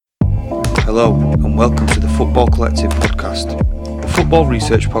Hello and welcome to the Football Collective podcast, a football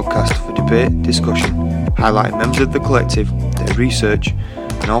research podcast for debate, discussion, highlighting members of the collective, their research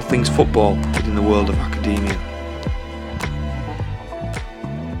and all things football within the world of academia.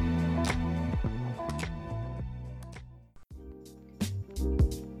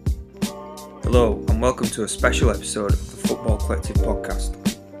 Hello and welcome to a special episode of the Football Collective podcast.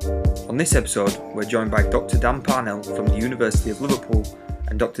 On this episode, we're joined by Dr. Dan Parnell from the University of Liverpool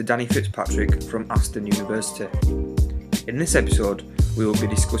and Dr. Danny Fitzpatrick from Aston University. In this episode, we will be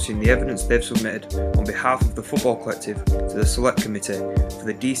discussing the evidence they've submitted on behalf of the Football Collective to the Select Committee for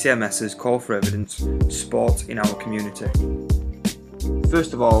the DCMS's Call for Evidence, Sport in Our Community.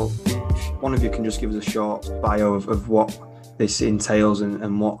 First of all, one of you can just give us a short bio of what this entails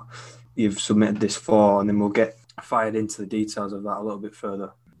and what you've submitted this for, and then we'll get fired into the details of that a little bit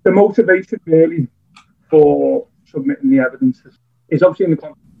further. The motivation really for submitting the evidence is obviously in the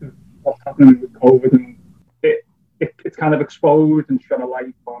context of what's happening with COVID, and it's kind of exposed and shone a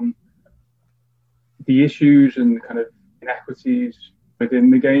light on the issues and kind of inequities within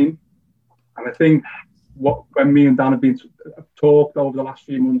the game. And I think when me and Dan have talked over the last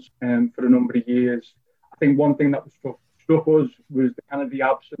few months for a number of years, I think one thing that was struck us was the kind of the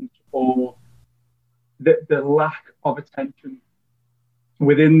absence or the lack of attention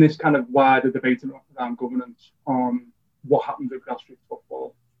within this kind of wider debate around governance on what happens with grassroots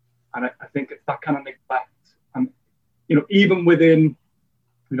football. And I think it's that kind of neglect. And, even within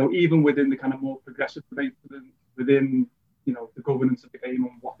the kind of more progressive debate within the governance of the game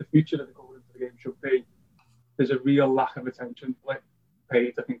and what the future of the governance of the game should be, there's a real lack of attention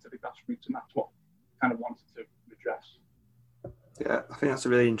paid, I think, to the grassroots, and that's what I kind of wanted to address. Yeah, I think that's a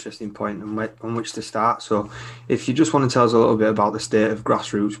really interesting point on which to start. So if you just want to tell us a little bit about the state of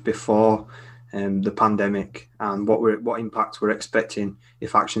grassroots before the pandemic and what impacts we're expecting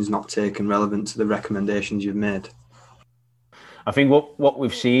if action's not taken relevant to the recommendations you've made. I think what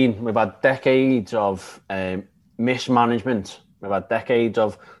we've seen, we've had decades of mismanagement. We've had decades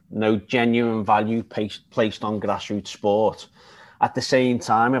of no genuine value placed on grassroots sport. At the same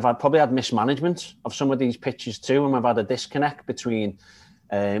time, we've probably had mismanagement of some of these pitches too, and we've had a disconnect between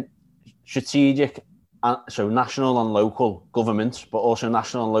strategic, so national and local government, but also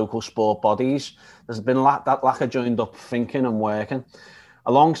national and local sport bodies. There's been that lack of joined up thinking and working.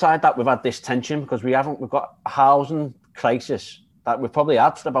 Alongside that, we've had this tension because we've got a housing crisis that we've probably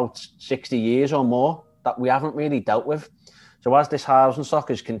had for about 60 years or more that we haven't really dealt with. So as this housing stock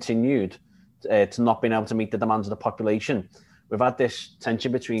has continued to not being able to meet the demands of the population, we've had this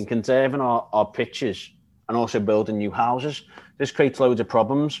tension between conserving our pitches and also building new houses. This creates loads of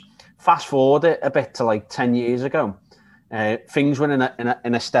problems. Fast forward it a bit to like 10 years ago, things were in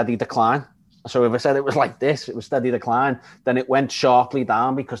a steady decline. So if I said it was like this, it was steady decline, then it went sharply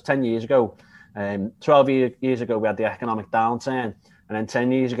down because 10 years ago, 12 years ago, we had the economic downturn. And then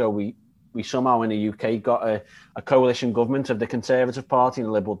 10 years ago, we somehow in the UK got a coalition government of the Conservative Party and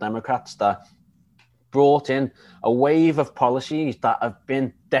the Liberal Democrats that brought in a wave of policies that have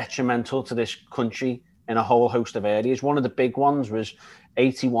been detrimental to this country in a whole host of areas. One of the big ones was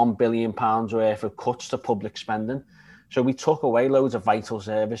 £81 billion worth of cuts to public spending. So we took away loads of vital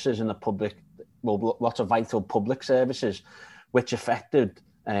services in the public, lots of vital public services, which affected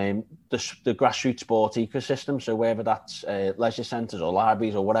the grassroots sport ecosystem. So whether that's leisure centres or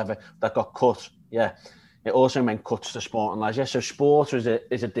libraries or whatever that got cut, yeah, it also meant cuts to sport and leisure. So sport is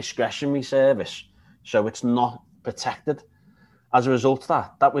a discretionary service. So it's not protected. As a result of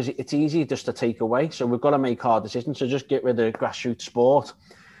that, it's easy just to take away. So we've got to make hard decisions. So just get rid of grassroots sport,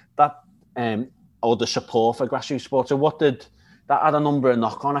 or the support for grassroots sport. So that had a number of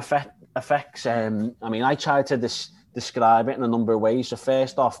knock-on effects. I tried to describe it in a number of ways. So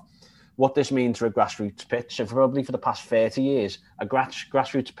first off, what this means for a grassroots pitch. So probably for the past 30 years, a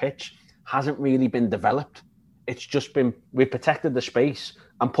grassroots pitch hasn't really been developed. It's just we've protected the space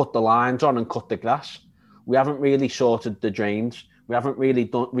and put the lines on and cut the grass. We haven't really sorted the drains. We haven't really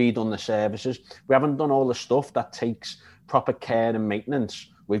redone the services. We haven't done all the stuff that takes proper care and maintenance.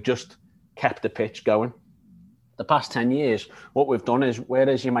 We've just kept the pitch going. The past 10 years, what we've done is,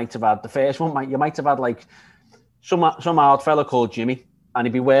 whereas you might have had the first one, you might have had like some old fella called Jimmy, and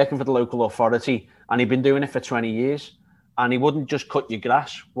he'd be working for the local authority, and he'd been doing it for 20 years. And he wouldn't just cut your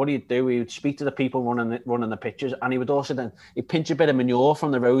grass. What he'd do, he would speak to the people running the pitches, and he would also he'd pinch a bit of manure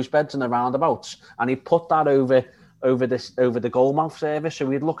from the rose beds and the roundabouts, and he'd put that over the goalmouth service. So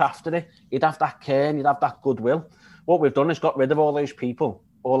he'd look after it. He'd have that care and he'd have that goodwill. What we've done is got rid of all those people,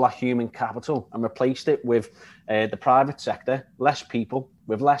 all that human capital, and replaced it with the private sector, less people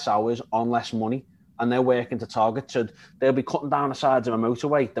with less hours on less money, and they're working to target. So they'll be cutting down the sides of a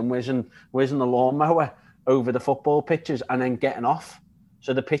motorway, then whizzing the lawnmower over the football pitches and then getting off.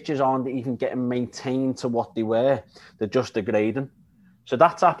 So the pitches aren't even getting maintained to what they were. They're just degrading. So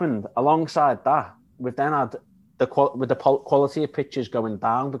that's happened. Alongside that, we've then had the quality of pitches going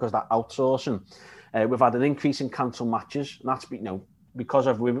down because of that outsourcing. We've had an increase in cancelled matches. And that's, because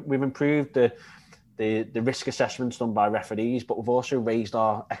of we've improved the risk assessments done by referees, but we've also raised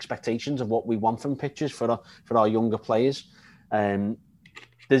our expectations of what we want from pitches for our younger players.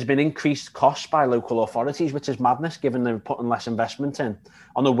 There's been increased costs by local authorities, which is madness, given they're putting less investment in.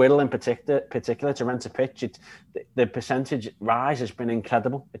 On the Wirral in particular, to rent a pitch, the percentage rise has been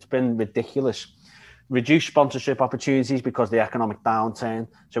incredible. It's been ridiculous. Reduced sponsorship opportunities because of the economic downturn.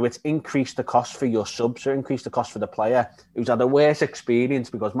 So it's increased the cost for your subs, or increased the cost for the player who's had a worse experience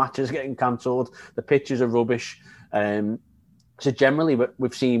because matches are getting cancelled, the pitches are rubbish. So generally,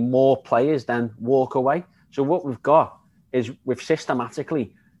 we've seen more players then walk away. So what we've got is we've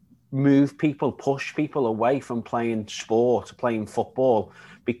systematically push people away from playing sport to playing football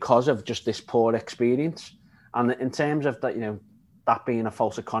because of just this poor experience. And in terms of that, that being a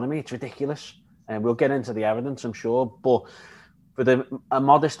false economy, it's ridiculous. And we'll get into the evidence, I'm sure. But for a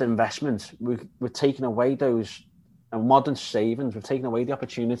modest investment, we're taking away those modern savings. We've taken away the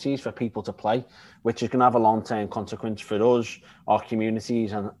opportunities for people to play, which is going to have a long-term consequence for us, our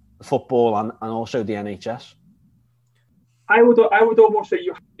communities, and football, and also the NHS. I would almost say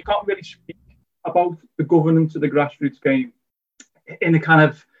you can't really speak about the governance of the grassroots game in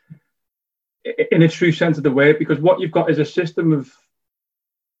a true sense of the word, because what you've got is a system of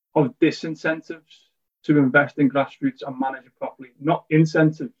disincentives to invest in grassroots and manage it properly, not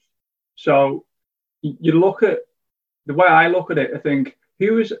incentives. So you look at the way I look at it, I think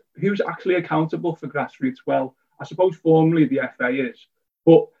who's actually accountable for grassroots? Well, I suppose formally the FA is,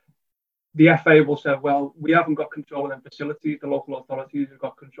 but the FA will say, well, we haven't got control of their facilities. The local authorities have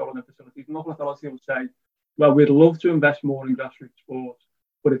got control of their facilities. And local authority will say, well, we'd love to invest more in grassroots sports,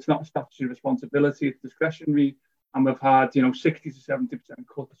 but it's not a statutory responsibility, it's discretionary. And we've had, 60 to 70%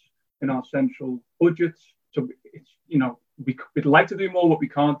 cuts in our central budgets. So it's, we'd like to do more, but we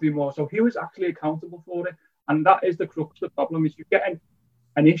can't do more. So who is actually accountable for it? And that is the crux of the problem, is you get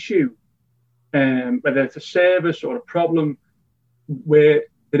an issue, whether it's a service or a problem, where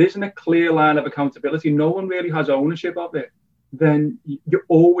there isn't a clear line of accountability, no one really has ownership of it, then you're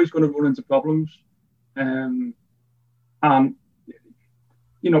always going to run into problems. And,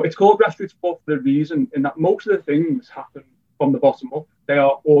 it's called grassroots sport for a reason, in that most of the things happen from the bottom up. They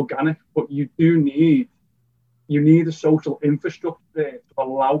are organic, but you need a social infrastructure there to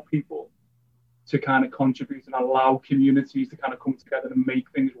allow people to kind of contribute and allow communities to kind of come together and make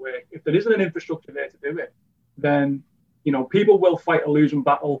things work. If there isn't an infrastructure there to do it, then people will fight a losing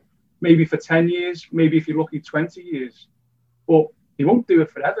battle, maybe for 10 years, maybe if you're lucky 20 years, but they won't do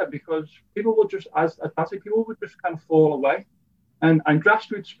it forever, because people will just, as people would just kind of fall away. And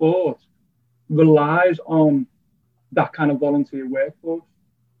grassroots sport relies on that kind of volunteer workforce.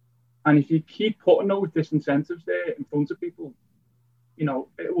 And if you keep putting those disincentives there in front of people,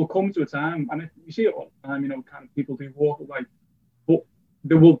 it will come to a time, and you see it all the time, kind of people do walk away, but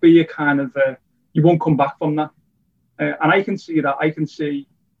there will be a kind of, you won't come back from that. And I can see that. I can see,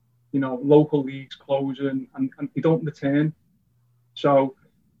 local leagues closing and they don't return. So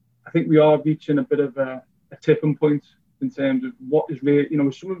I think we are reaching a bit of a tipping point in terms of what is really,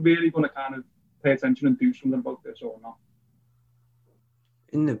 is someone really going to kind of pay attention and do something about this or not?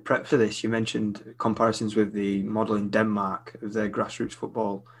 In the prep for this, you mentioned comparisons with the model in Denmark of their grassroots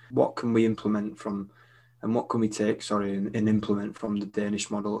football. What can we implement from, and what can we take, and implement from the Danish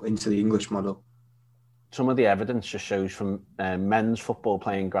model into the English model? Some of the evidence just shows from men's football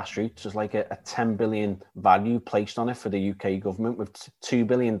playing grassroots, there's like a 10 billion value placed on it for the UK government, with 2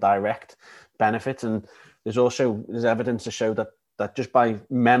 billion direct benefit. And there's evidence to show that just by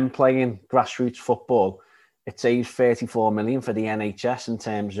men playing grassroots football, it saves 34 million for the NHS in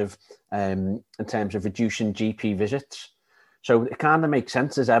terms of reducing GP visits. So it kind of makes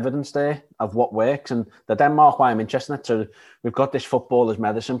sense. There's evidence there of what works. And the Denmark, why I'm interested in it, so we've got this Footballers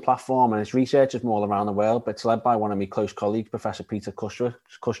Medicine platform, and it's researchers from all around the world, but it's led by one of my close colleagues, Professor Peter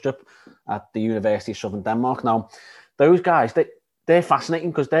Kustrup at the University of Southern Denmark. Now, those guys, they're fascinating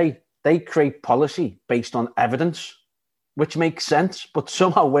because they create policy based on evidence, which makes sense, but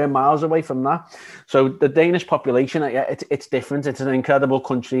somehow we're miles away from that. So the Danish population, it's different. It's an incredible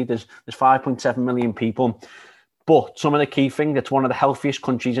country. There's 5.7 million people. But some of the key things, it's one of the healthiest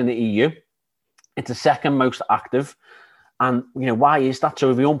countries in the EU. It's the second most active. And, why is that?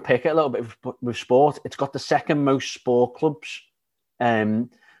 So if we unpick it a little bit with sport, it's got the second most sport clubs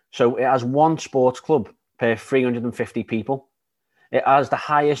So it has one sports club per 350 people. It has the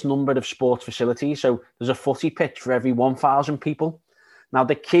highest number of sports facilities. So there's a footy pitch for every 1,000 people. Now,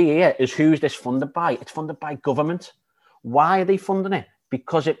 the key here is who's this funded by? It's funded by government. Why are they funding it?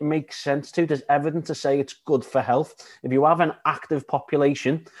 Because it makes sense to. There's evidence to say it's good for health. If you have an active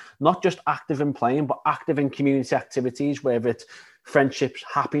population, not just active in playing, but active in community activities, whether it's friendships,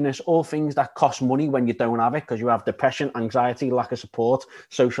 happiness, all things that cost money when you don't have it, because you have depression, anxiety, lack of support,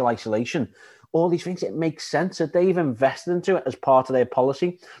 social isolation. All these things, it makes sense that they've invested into it as part of their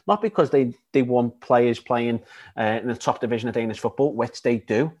policy, not because they want players playing in the top division of Danish football, which they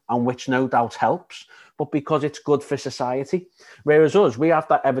do, and which no doubt helps, but because it's good for society. Whereas us, we have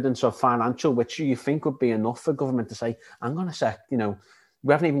that evidence of financial, which you think would be enough for government to say, hang on a sec,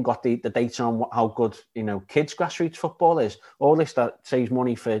 we haven't even got the data on how good, kids' grassroots football is. All this that saves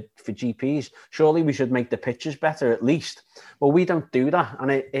money for GPs. Surely we should make the pitches better at least. Well, we don't do that.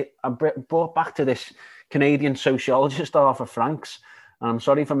 And I brought back to this Canadian sociologist, Arthur Franks. And I'm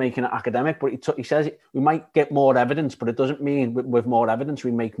sorry for making it academic, but he says we might get more evidence, but it doesn't mean with more evidence we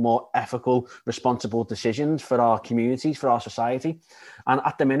make more ethical, responsible decisions for our communities, for our society. And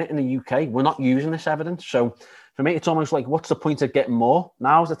at the minute in the UK, we're not using this evidence. So for me, it's almost like, what's the point of getting more?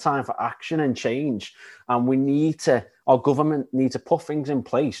 Now's the time for action and change. And our government needs to put things in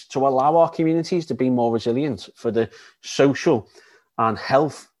place to allow our communities to be more resilient for the social and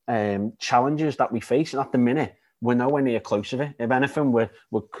health challenges that we face. And at the minute, we're nowhere near close of it. If anything, we're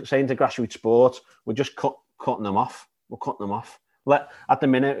saying to grassroots sports, we're just cutting them off. We're cutting them off. At the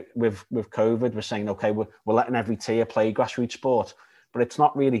minute, with COVID, we're saying, okay, we're letting every tier play grassroots sport. But it's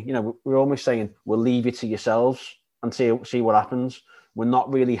not really, we're almost saying, we'll leave it to yourselves and see what happens. We're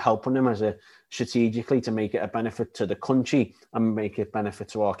not really helping them strategically to make it a benefit to the country and make it benefit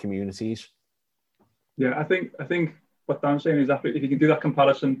to our communities. Yeah, I think what Dan's saying is that if you can do that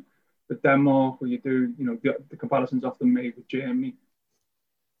comparison with Denmark, where you do, the comparisons often made with Germany,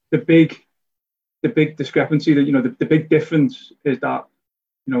 the big discrepancy, that the big difference is that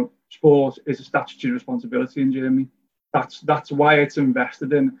sport is a statutory responsibility in Germany. That's why it's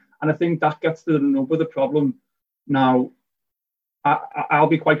invested in, and I think that gets to the nub of the problem. Now, I'll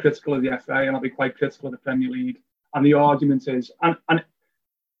be quite critical of the FA and I'll be quite critical of the Premier League, and the argument is, and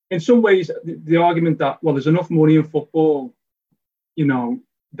in some ways, the argument that there's enough money in football,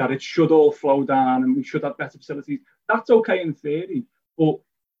 that it should all flow down and we should have better facilities. That's okay in theory, but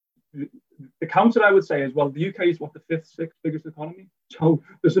the counter I would say is, the UK is the fifth, sixth biggest economy. So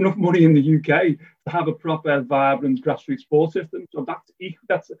there's enough money in the UK to have a proper, vibrant grassroots sports system. So that's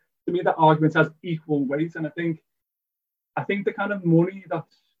to me, that argument has equal weight. And I think the kind of money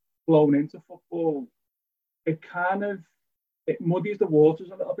that's flown into football, it muddies the waters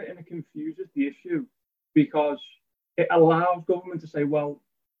a little bit and it confuses the issue, because it allows government to say,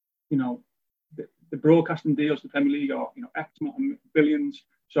 the broadcasting deals for the Premier League are X amount of billions.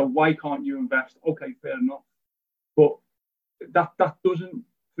 So why can't you invest? Okay, fair enough. But that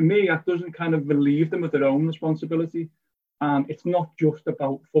doesn't kind of relieve them of their own responsibility. And it's not just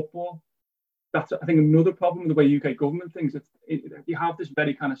about football. That's, I think, another problem with the way UK government thinks. You have this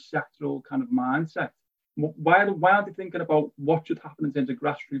very kind of sectoral kind of mindset. Why aren't they thinking about what should happen in terms of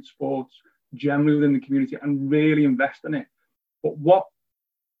grassroots sports generally within the community and really invest in it? But what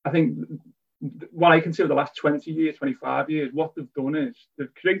I can see over the last 20 years, 25 years, what they've done is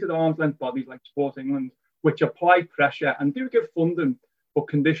they've created arm's length bodies like Sport England, which apply pressure and do give funding, but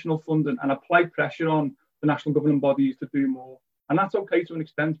conditional funding, and apply pressure on the national governing bodies to do more. And that's okay to an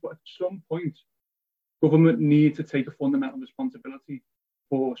extent, but at some point, government need to take a fundamental responsibility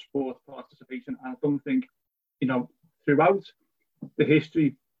for sport participation. And I don't think, throughout the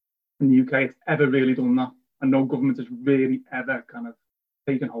history in the UK, it's ever really done that. And no government has really ever kind of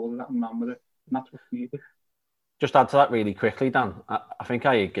taken hold of that and ran with it. And that's what's needed. Just add to that really quickly, Dan. I think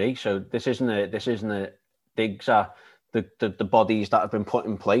I agree. So this isn't a digs at the bodies that have been put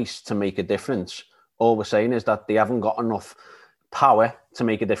in place to make a difference. All we're saying is that they haven't got enough power to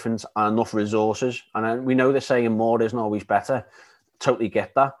make a difference and enough resources. And we know they're saying more isn't always better. Totally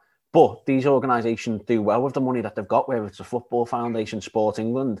get that. But these organisations do well with the money that they've got, whether it's a Football Foundation, Sport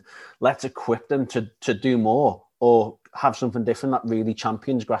England. Let's equip them to do more or have something different that really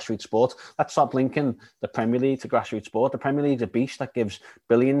champions grassroots sport. Let's stop linking the Premier League to grassroots sport. The Premier League's a beast that gives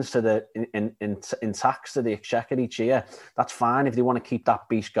billions to the in tax to the exchequer each year. That's fine if they want to keep that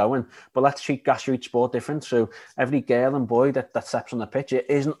beast going. But let's treat grassroots sport different. So every girl and boy that steps on the pitch, it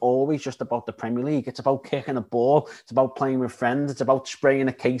isn't always just about the Premier League. It's about kicking a ball. It's about playing with friends. It's about spraying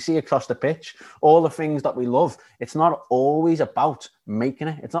a Casey across the pitch. All the things that we love. It's not always about making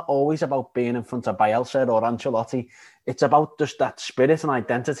it. It's not always about being in front of Bielsa or Ancelotti. It's about just that spirit and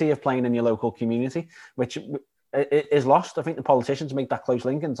identity of playing in your local community, which is lost. I think the politicians make that close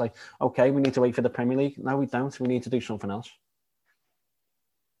link and it's like, okay, we need to wait for the Premier League. No, we don't. We need to do something else.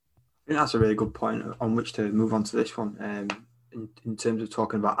 I think that's a really good point on which to move on to this one, in terms of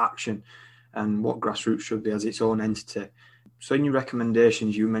talking about action and what grassroots should be as its own entity. So in your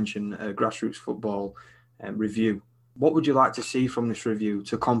recommendations, you mentioned a grassroots football review. What would you like to see from this review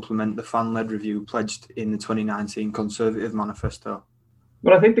to complement the fan-led review pledged in the 2019 Conservative Manifesto?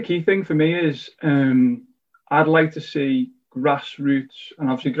 Well, I think the key thing for me is I'd like to see grassroots, and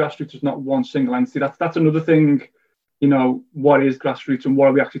obviously grassroots is not one single entity. That's another thing. You know, what is grassroots and what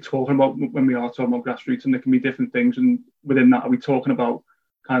are we actually talking about when we are talking about grassroots? And there can be different things. And within that, are we talking about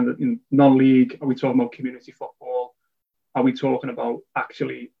kind of non-league? Are we talking about community football? Are we talking about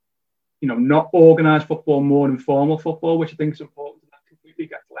actually, not organised football, more informal football, which I think is important. That completely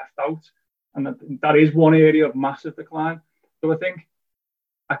gets left out. And that is one area of massive decline. So I think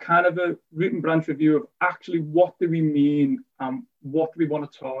a kind of a root and branch review of actually what do we mean, what do we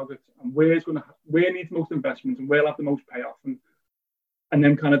want to target, and where needs most investment and where'll have the most payoff, and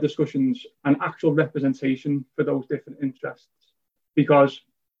then kind of discussions and actual representation for those different interests. Because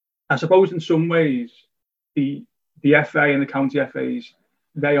I suppose in some ways the FA and the county FAs,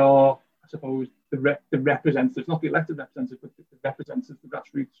 they are, I suppose, the representatives, not the elected representatives, but the representatives of the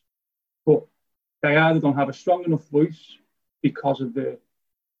grassroots. But they either don't have a strong enough voice because of the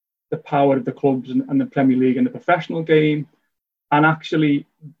power of the clubs and the Premier League and the professional game. And actually,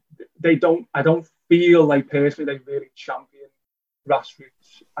 I don't feel like personally they really champion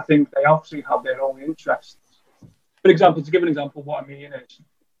grassroots. I think they obviously have their own interests. For example, to give an example, what I mean is,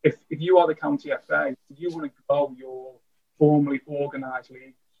 if you are the county FA, you want to grow your formally organised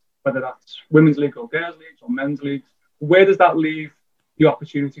leagues, whether that's women's league or girls' leagues or men's leagues, where does that leave the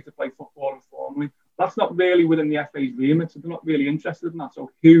opportunity to play football informally? That's not really within the FA's remit, so they're not really interested in that.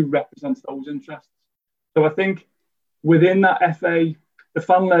 So who represents those interests? So I think within that FA, the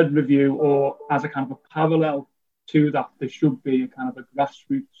fan-led review, or as a kind of a parallel to that, there should be a kind of a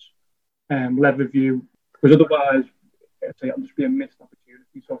grassroots led review, because otherwise it'll just be a missed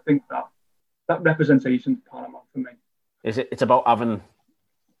opportunity. So I think that representation is paramount for me. It's about having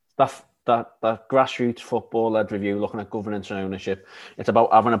that grassroots football-led review, looking at governance and ownership. It's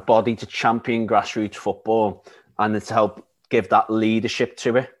about having a body to champion grassroots football, and it's to help give that leadership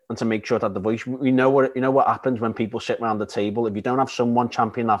to it, and to make sure that the voice. We know what happens when people sit around the table. If you don't have someone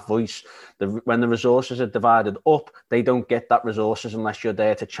champion that voice, when the resources are divided up, they don't get that resources unless you're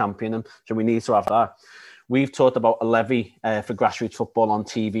there to champion them. So we need to have that. We've talked about a levy for grassroots football on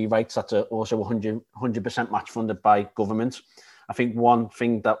TV rights. That's also 100% match funded by government. I think one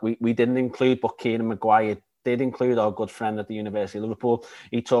thing that we didn't include, but Kieran Maguire did include, our good friend at the University of Liverpool.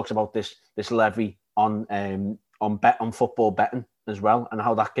 He talks about this levy on football betting as well, and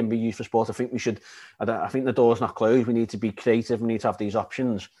how that can be used for sport. I think I think the door's not closed. We need to be creative. We need to have these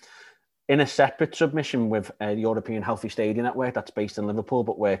options. In a separate submission with the European Healthy Stadium Network, that's based in Liverpool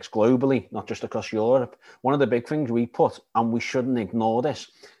but works globally, not just across Europe. One of the big things we put, and we shouldn't ignore this,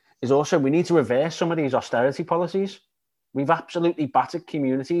 is also we need to reverse some of these austerity policies. We've absolutely battered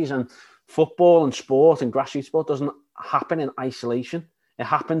communities, and football and sport and grassroots sport doesn't happen in isolation. It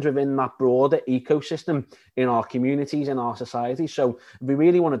happens within that broader ecosystem in our communities, in our society. So if we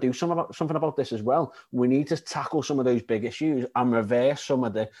really want to do something about this as well, we need to tackle some of those big issues and reverse some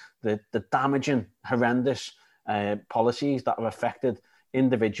of the damaging, horrendous policies that have affected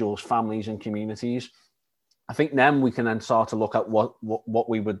individuals, families and communities. I think then we can then start to look at what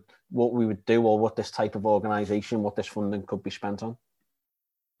we would do, or what this type of organisation, what this funding could be spent on.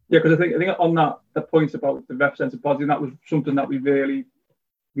 Yeah, because I think on the point about the representative body, and that was something that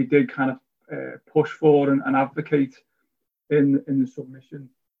we did kind of push for and advocate in the submission.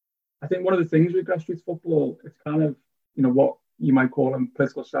 I think one of the things with grassroots football, it's kind of, what you might call in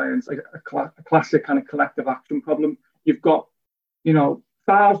political science, like a classic kind of collective action problem. You've got,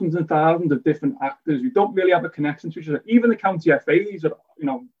 thousands and thousands of different actors who don't really have a connection to each other. Even the county FAs are,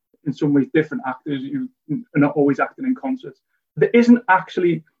 in some ways different actors who are not always acting in concert. There isn't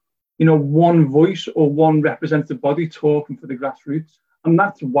actually, one voice or one representative body talking for the grassroots. And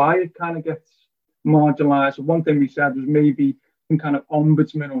that's why it kind of gets marginalised. So one thing we said was maybe some kind of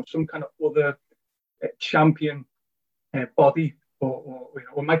ombudsman or some kind of other champion body, or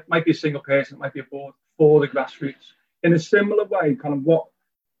it might be a single person, it might be a board for the grassroots. In a similar way, kind of what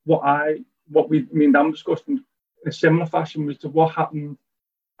me and Dan discussed in a similar fashion was to what happened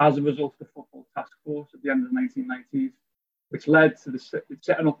as a result of the Football Task Force at the end of the 1990s, which led to the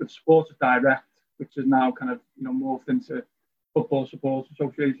setting up of Supporters Direct, which is now kind of morphed into Football Supporters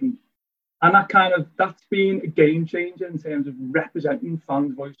Association. And that's been a game changer in terms of representing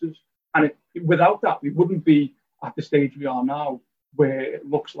fans' voices. And without that, we wouldn't be at the stage we are now, where it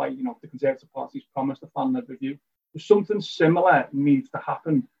looks like, the Conservative Party's promised a fan-led review. Something similar needs to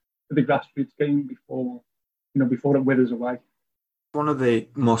happen to the grassroots game before it withers away. One of the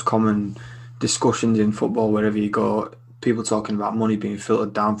most common discussions in football, wherever you go, people talking about money being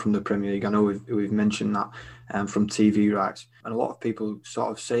filtered down from the Premier League. I know we've mentioned that from TV rights, and a lot of people sort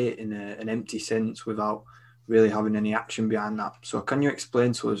of say it in an empty sense without really having any action behind that. So can you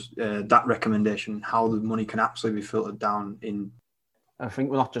explain to us that recommendation, how the money can actually be filtered down in? I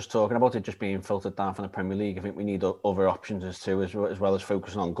think we're not just talking about it just being filtered down from the Premier League. I think we need other options as well as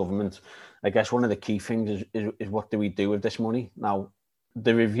focusing on government. I guess one of the key things is what do we do with this money? Now,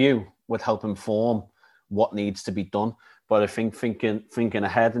 the review would help inform what needs to be done. But I think thinking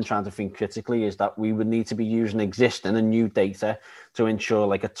ahead and trying to think critically is that we would need to be using existing and new data to ensure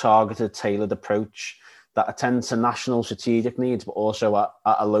like a targeted, tailored approach that attends to national strategic needs, but also at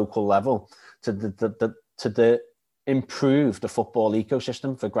a local level to improve the football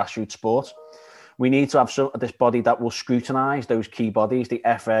ecosystem for grassroots sport. We need to have this body that will scrutinise those key bodies, the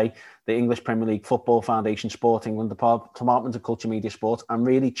FA, the English Premier League, Football Foundation, Sport England, Department of Culture, Media, Sport, and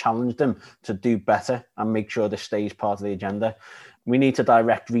really challenge them to do better and make sure this stays part of the agenda. We need to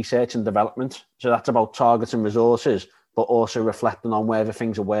direct research and development. So that's about targeting resources, but also reflecting on whether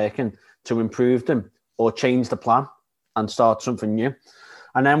things are working to improve them or change the plan and start something new.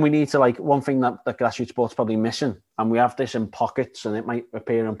 And then we need to, one thing that grassroots sport's probably missing, and we have this in pockets, and it might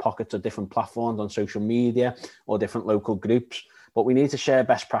appear in pockets of different platforms on social media or different local groups, but we need to share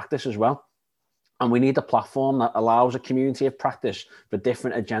best practice as well. And we need a platform that allows a community of practice for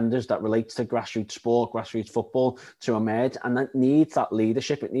different agendas that relates to grassroots sport, grassroots football to emerge. And that needs that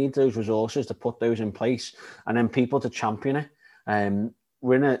leadership. It needs those resources to put those in place and then people to champion it.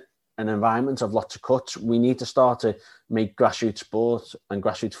 We're in an environment of lots of cuts. We need to start to make grassroots sport and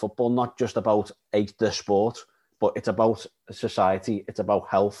grassroots football not just about the sport, but it's about society, it's about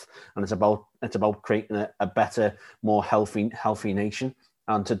health, and it's about creating a better, more healthy nation.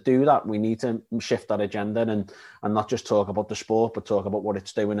 And to do that, we need to shift that agenda and not just talk about the sport, but talk about what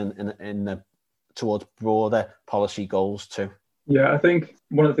it's doing towards broader policy goals too. Yeah, I think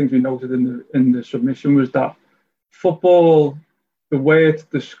one of the things we noted in the submission was that football, the way it's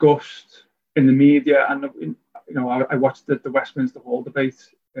discussed in the media, and I watched the Westminster Hall debate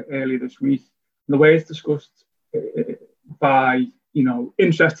earlier this week. And the way it's discussed by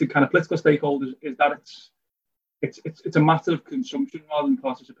interested kind of political stakeholders is that it's a matter of consumption rather than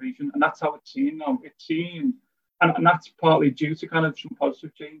participation, and that's how it's seen now. It's seen, and that's partly due to kind of some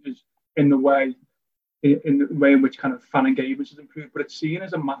positive changes in the way in which kind of fan engagement has improved, but it's seen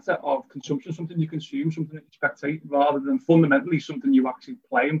as a matter of consumption, something you consume, something that you spectate, rather than fundamentally something you actually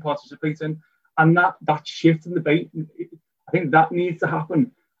play and participate in. And that shift in debate, I think that needs to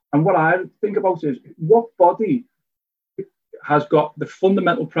happen. And what I think about is what body has got the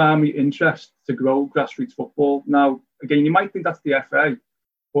fundamental primary interest to grow grassroots football. Now, again, you might think that's the FA,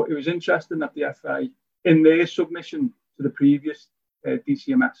 but it was interesting that the FA, in their submission to the previous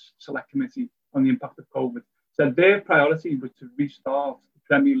DCMS Select Committee on the impact of COVID, said their priority was to restart the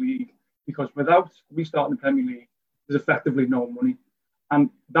Premier League, because without restarting the Premier League, there's effectively no money. And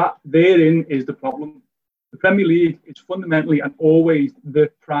that therein is the problem. The Premier League is fundamentally and always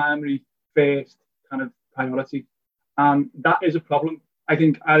the primary first kind of priority. And that is a problem. I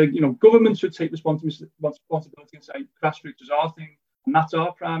think government should take responsibility and say grassroots is our thing, and that's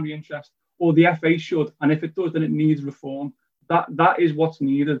our primary interest. Or the FA should, and if it does, then it needs reform. That is what's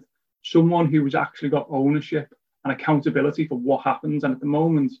needed. Someone who has actually got ownership and accountability for what happens. And at the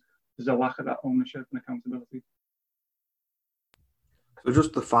moment, there's a lack of that ownership and accountability. So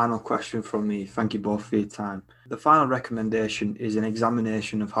just the final question from me. Thank you both for your time. The final recommendation is an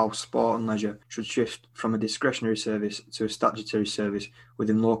examination of how sport and leisure should shift from a discretionary service to a statutory service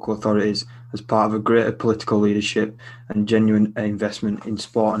within local authorities as part of a greater political leadership and genuine investment in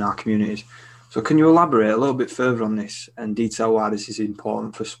sport in our communities. So can you elaborate a little bit further on this and detail why this is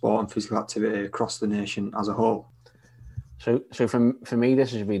important for sport and physical activity across the nation as a whole? So for me,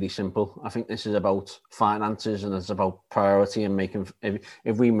 this is really simple. I think this is about finances and it's about priority and making.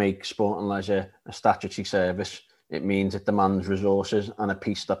 If we make sport and leisure a statutory service, it means it demands resources and a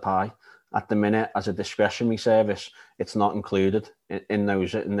piece of the pie. At the minute, as a discretionary service, it's not included in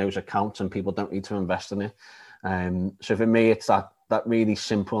those accounts, and people don't need to invest in it. So for me, it's that really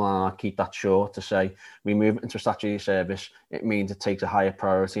simple, and I'll keep that short to say we move it into a statutory service. It means it takes a higher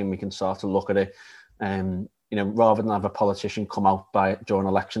priority, and we can start to look at it rather than have a politician come out during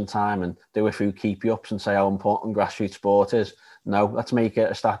election time and do a few keepy-ups and say how important grassroots sport is. No, let's make it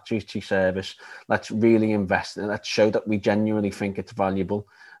a statutory service. Let's really invest in it. Let's show that we genuinely think it's valuable.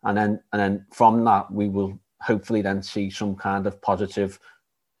 And then from that, we will hopefully then see some kind of positive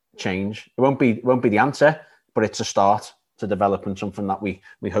change. It won't be the answer, but it's a start to developing something that we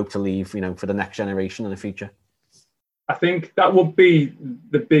hope to leave, for the next generation in the future. I think that would be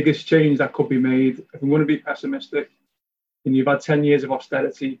the biggest change that could be made. If I'm going to be pessimistic, and you've had 10 years of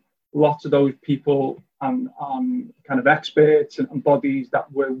austerity, lots of those people and kind of experts and bodies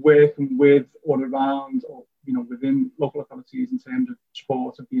that were working with or around or within local authorities in terms of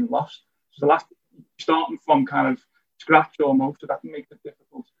sport have been lost. So starting from kind of scratch almost, so that makes it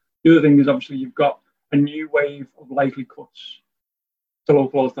difficult. The other thing is obviously you've got a new wave of likely cuts to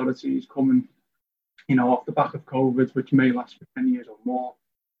local authorities coming, off the back of COVID, which may last for 10 years or more,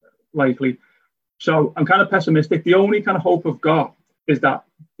 likely. So I'm kind of pessimistic. The only kind of hope I've got is that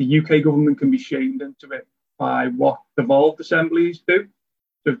the UK government can be shamed into it by what devolved assemblies do.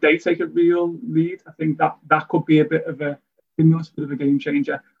 So if they take a real lead, I think that could be a bit of a stimulus, a bit of a game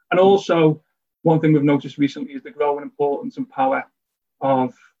changer. And also, one thing we've noticed recently is the growing importance and power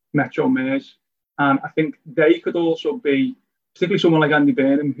of metro mayors. And I think they could also be, particularly someone like Andy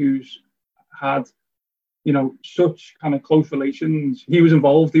Burnham, who's had such kind of close relations. He was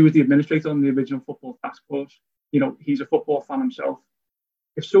involved. He was the administrator on the original football task force. He's a football fan himself.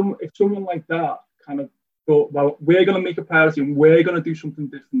 If someone like that kind of thought, well, we're going to make a priority and we're going to do something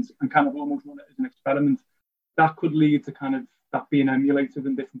different and kind of almost run it as an experiment, that could lead to kind of that being emulated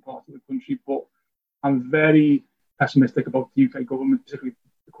in different parts of the country. But I'm very pessimistic about the UK government, particularly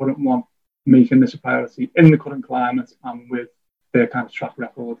the current one, making this a priority in the current climate and with their kind of track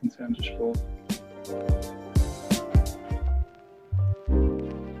record in terms of sport.